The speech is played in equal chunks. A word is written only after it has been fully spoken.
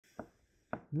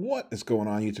What is going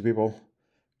on, YouTube people?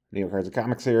 Neo Cards and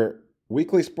Comics here.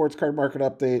 Weekly sports card market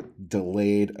update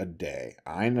delayed a day.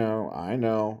 I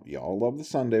know. Y'all love the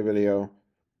Sunday video,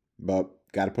 but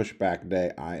got to push it back a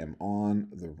day. I am on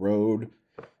the road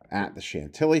at the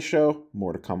Chantilly show.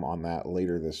 More to come on that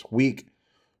later this week.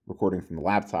 Recording from the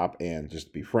laptop, and just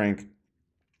to be frank,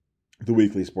 the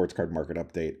weekly sports card market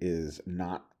update is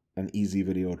not an easy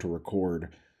video to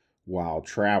record while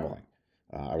traveling.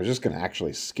 I was just going to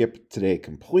actually skip today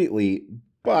completely,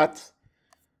 but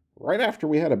right after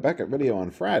we had a Beckett video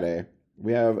on Friday,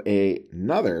 we have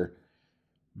another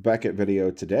Beckett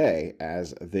video today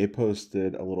as they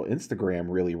posted a little Instagram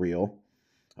really reel.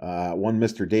 One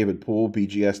Mr. David Poole,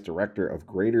 BGS Director of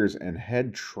Graders and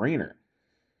Head Trainer,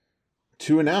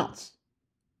 to announce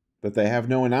that they have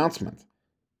no announcement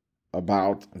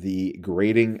about the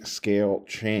grading scale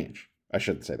change. I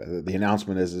shouldn't say that. The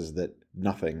announcement is that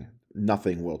nothing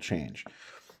will change.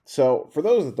 So for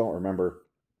those that don't remember,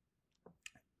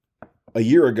 a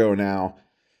year ago now,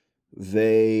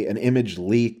 an image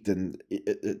leaked and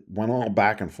it went all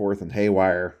back and forth and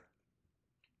haywire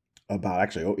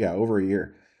about over a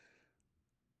year,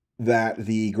 that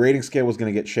the grading scale was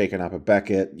going to get shaken up at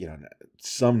Beckett.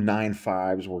 Some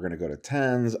 9.5s were going to go to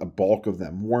 10s. A bulk of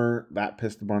them weren't. That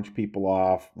pissed a bunch of people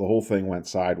off. The whole thing went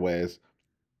sideways.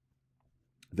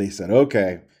 They said,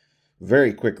 okay,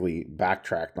 very quickly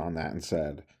backtracked on that and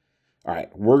said, all right,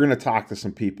 we're going to talk to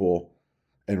some people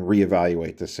and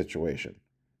reevaluate this situation.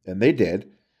 And they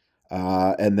did.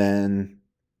 And then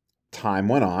time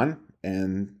went on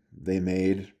and they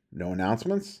made no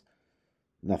announcements.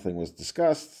 Nothing was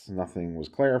discussed. Nothing was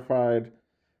clarified.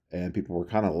 And people were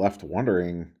kind of left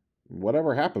wondering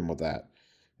whatever happened with that.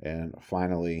 And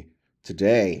finally,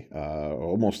 today,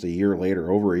 almost a year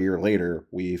later, over a year later,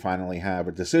 we finally have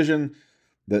a decision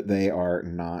that they are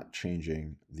not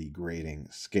changing the grading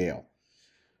scale.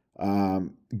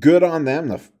 Good on them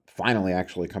to finally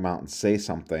actually come out and say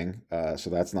something. So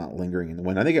that's not lingering in the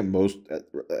wind. I think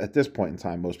at this point in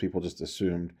time, most people just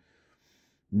assumed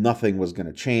nothing was going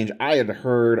to change. I had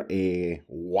heard a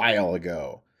while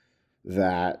ago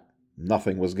that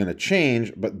nothing was going to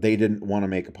change, but they didn't want to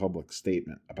make a public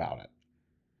statement about it.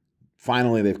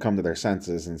 Finally, they've come to their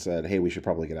senses and said, hey, we should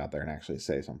probably get out there and actually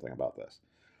say something about this.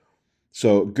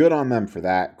 So good on them for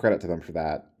that. Credit to them for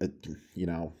that.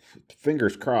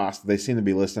 Fingers crossed. They seem to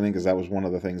be listening, because that was one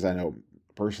of the things I know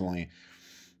personally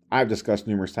I've discussed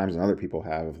numerous times, and other people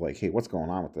have, of like, hey, what's going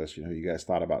on with this? You guys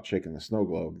thought about shaking the snow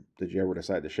globe. Did you ever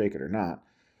decide to shake it or not?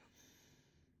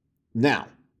 Now,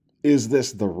 is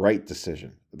this the right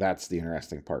decision? That's the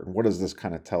interesting part. And what does this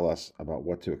kind of tell us about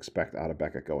what to expect out of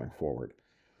Beckett going forward?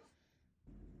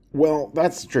 Well,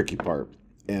 that's the tricky part,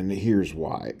 and here's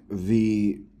why.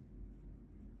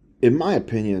 In my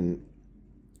opinion,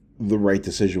 the right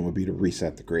decision would be to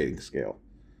reset the grading scale,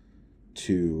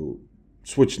 to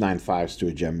switch 9.5s to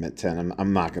a Gem Mint 10.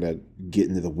 I'm not going to get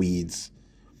into the weeds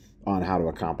on how to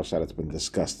accomplish that. It's been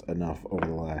discussed enough over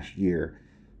the last year.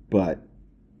 But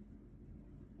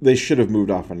they should have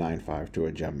moved off a 9.5 to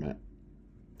a Gem Mint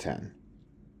 10.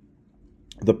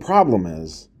 The problem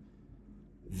is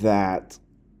that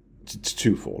it's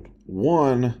twofold.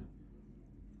 One,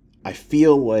 I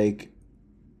feel like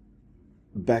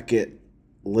Beckett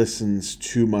listens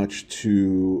too much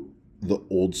to the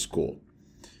old school,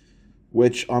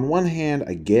 which on one hand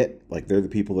I get, like, they're the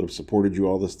people that have supported you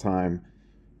all this time,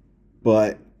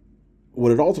 but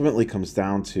what it ultimately comes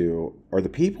down to are the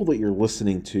people that you're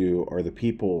listening to are the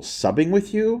people subbing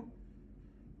with you,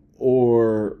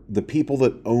 or the people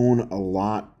that own a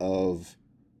lot of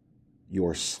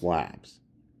your slabs.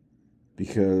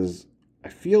 Because I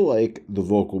feel like the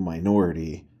vocal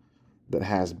minority that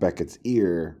has Beckett's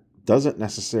ear doesn't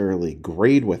necessarily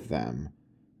grade with them,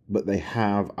 but they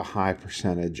have a high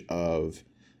percentage of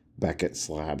Beckett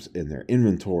slabs in their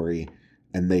inventory,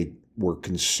 and they were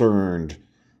concerned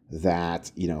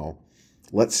that,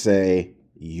 let's say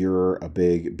you're a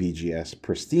big BGS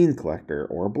pristine collector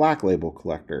or a black label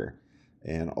collector,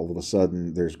 and all of a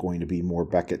sudden there's going to be more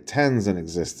Beckett 10s in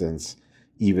existence,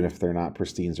 even if they're not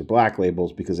pristines or black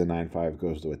labels, because a 9.5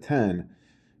 goes to a 10,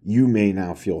 you may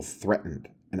now feel threatened.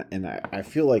 And I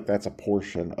feel like that's a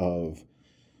portion of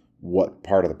what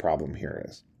part of the problem here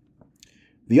is.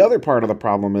 The other part of the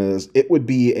problem is it would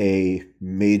be a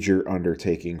major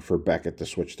undertaking for Beckett to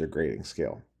switch their grading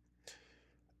scale,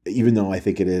 even though I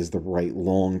think it is the right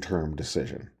long-term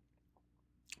decision.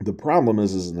 The problem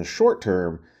is in the short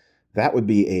term, that would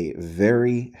be a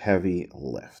very heavy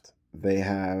lift.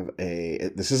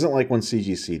 This isn't like when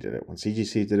CGC did it. When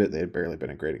CGC did it, they had barely been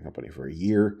a grading company for a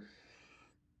year.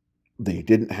 They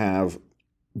didn't have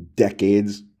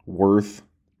decades worth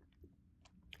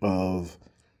of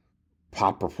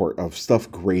pop report, of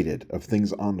stuff graded, of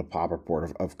things on the pop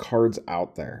report, of cards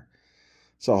out there.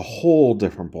 It's a whole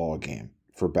different ball game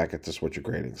for Beckett to switch a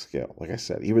grading scale. Like I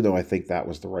said, even though I think that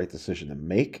was the right decision to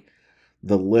make,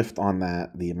 the lift on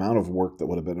that, the amount of work that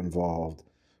would have been involved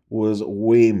was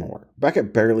way more.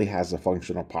 Beckett barely has a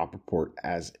functional pop report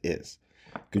as is.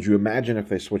 Could you imagine if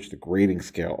they switched the grading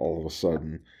scale all of a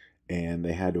sudden and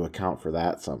they had to account for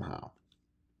that somehow?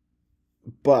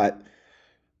 But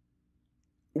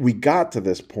we got to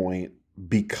this point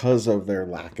because of their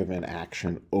lack of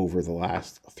inaction over the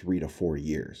last 3 to 4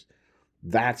 years.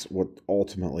 That's what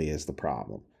ultimately is the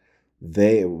problem.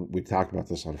 We talked about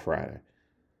this on Friday.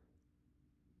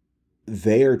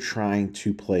 They are trying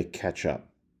to play catch up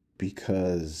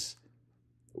because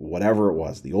whatever it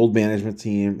was, the old management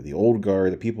team, the old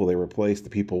guard, the people they replaced, the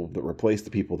people that replaced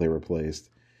the people they replaced,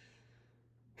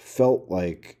 felt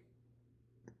like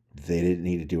they didn't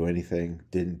need to do anything,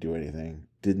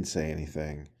 didn't say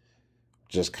anything,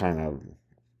 just kind of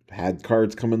had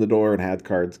cards come in the door and had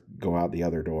cards go out the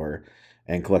other door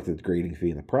and collected the grading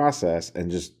fee in the process, and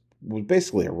just was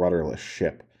basically a rudderless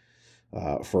ship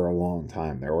for a long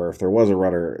time there, where if there was a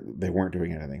rudder, they weren't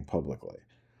doing anything publicly.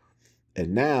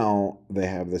 And now they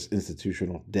have this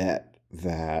institutional debt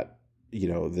that,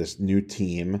 this new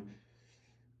team,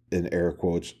 in air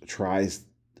quotes,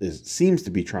 seems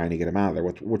to be trying to get them out of there,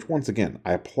 which once again,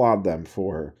 I applaud them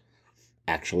for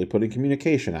actually putting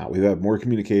communication out. We've had more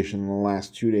communication in the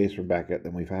last 2 days from Beckett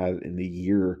than we've had in the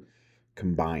year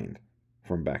combined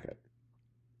from Beckett.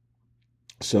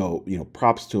 So,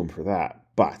 props to them for that.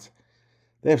 But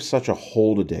they have such a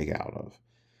hole to dig out of.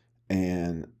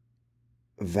 And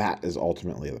that is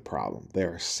ultimately the problem. They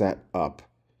are set up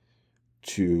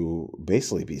to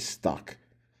basically be stuck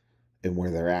in where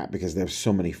they're at because they have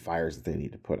so many fires that they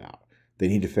need to put out. They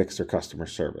need to fix their customer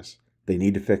service. They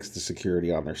need to fix the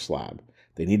security on their slab.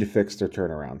 They need to fix their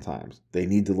turnaround times. They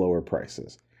need to lower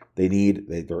prices. They're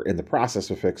in the process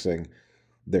of fixing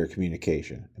their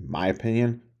communication. In my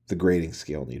opinion, the grading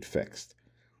scale needs fixed.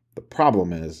 The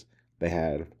problem is they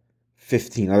had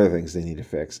 15 other things they need to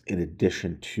fix in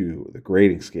addition to the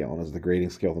grading scale. And is the grading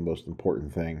scale the most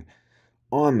important thing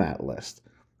on that list?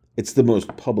 It's the most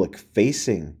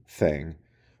public-facing thing,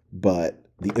 but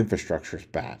the infrastructure is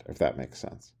bad, if that makes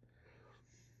sense.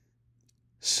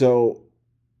 So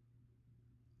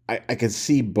I can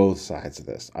see both sides of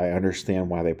this. I understand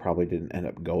why they probably didn't end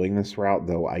up going this route,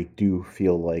 though I do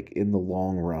feel like in the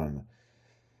long run,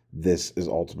 this is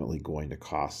ultimately going to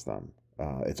cost them.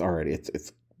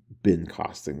 It's been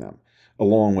costing them,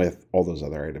 along with all those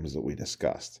other items that we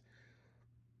discussed.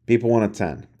 People want a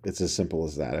 10. It's as simple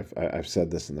as that. I've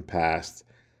said this in the past.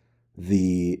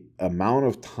 The amount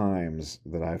of times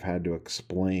that I've had to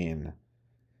explain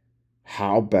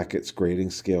how Beckett's grading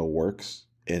scale works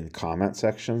in comment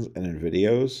sections and in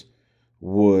videos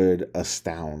would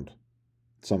astound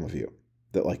some of you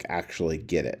that actually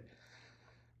get it.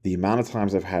 The amount of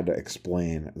times I've had to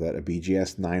explain that a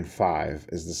BGS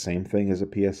 9.5 is the same thing as a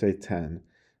PSA 10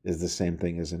 is the same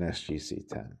thing as an SGC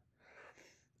 10.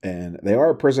 And they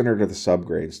are a prisoner to the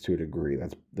subgrades to a degree.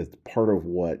 That's part of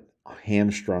what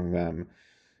hamstrung them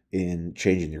in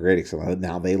changing the grading. So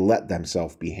now they let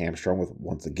themselves be hamstrung with,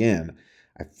 once again,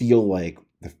 I feel like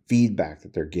the feedback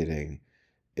that they're getting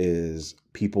is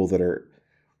people that are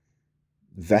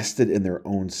vested in their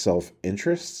own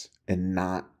self-interests and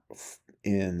not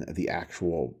in the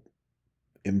actual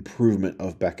improvement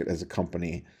of Beckett as a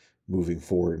company moving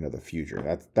forward into the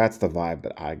future. That's the vibe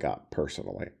that I got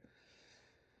personally.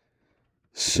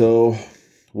 So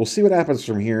we'll see what happens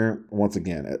from here. Once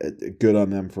again, good on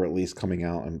them for at least coming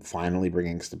out and finally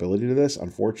bringing stability to this.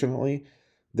 Unfortunately,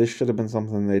 this should have been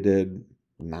something they did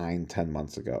 9-10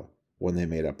 months ago when they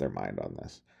made up their mind on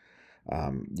this.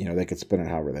 They could spin it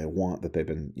however they want, that they've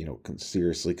been,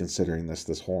 seriously considering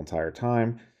this whole entire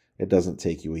time. It doesn't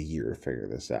take you a year to figure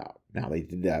this out. Now, they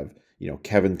did have,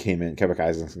 Kevin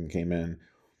Isaacson came in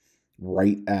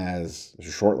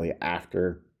shortly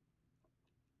after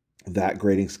that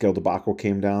grading scale debacle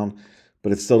came down,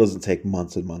 but it still doesn't take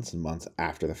months and months and months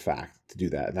after the fact to do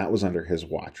that. And that was under his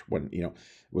watch when, it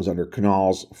was under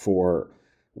Canal's for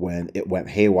when it went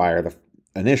haywire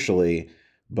initially,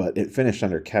 but it finished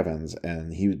under Kevin's,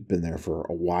 and he's been there for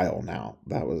a while now.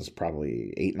 That was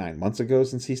probably 8-9 months ago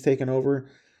since he's taken over.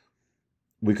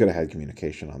 We could have had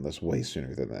communication on this way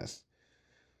sooner than this.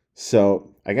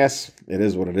 So I guess it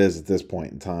is what it is at this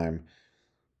point in time.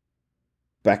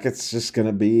 Beckett's just going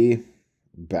to be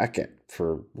Beckett,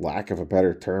 for lack of a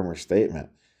better term or statement.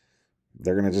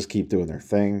 They're going to just keep doing their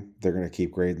thing. They're going to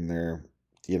keep grading their,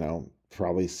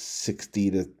 probably 50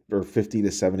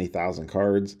 to 70,000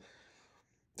 cards.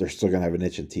 They're still going to have a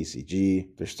niche in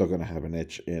TCG. They're still going to have a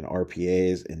niche in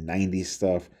RPAs, in 90s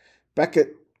stuff.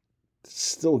 Beckett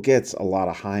still gets a lot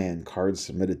of high-end cards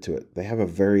submitted to it. They have a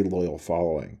very loyal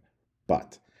following,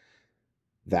 but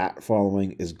that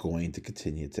following is going to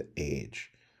continue to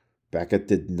age. Beckett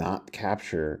did not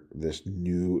capture this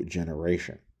new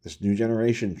generation. This new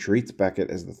generation treats Beckett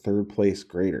as the third place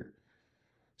grader,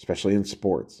 especially in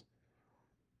sports.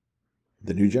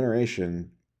 The new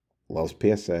generation loves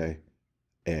PSA,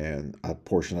 and a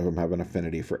portion of them have an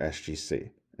affinity for SGC,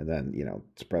 and then,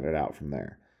 spread it out from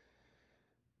there.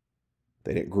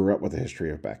 They didn't grow up with the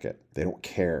history of Beckett. They don't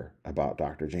care about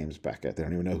Dr. James Beckett. They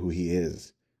don't even know who he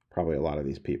is, probably a lot of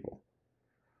these people.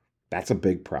 That's a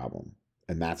big problem,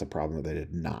 and that's a problem that they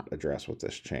did not address with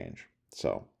this change.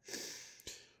 So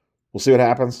we'll see what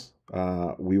happens.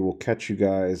 We will catch you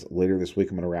guys later this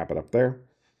week. I'm going to wrap it up there.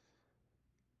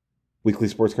 Weekly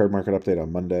sports card market update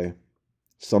on Monday.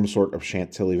 Some sort of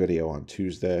Chantilly video on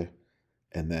Tuesday.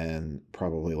 And then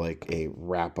probably like a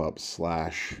wrap-up /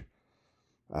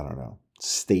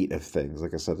 state of things.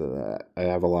 Like I said, I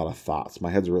have a lot of thoughts. My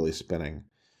head's really spinning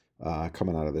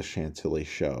coming out of this Chantilly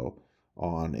show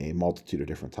on a multitude of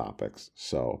different topics.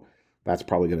 So that's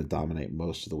probably going to dominate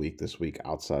most of the week this week,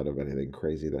 outside of anything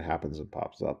crazy that happens and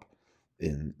pops up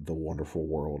in the wonderful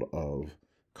world of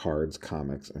cards,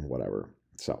 comics, and whatever.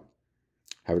 So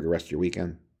have a good rest of your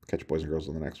weekend. Catch you boys and girls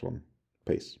on the next one.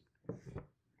 Peace.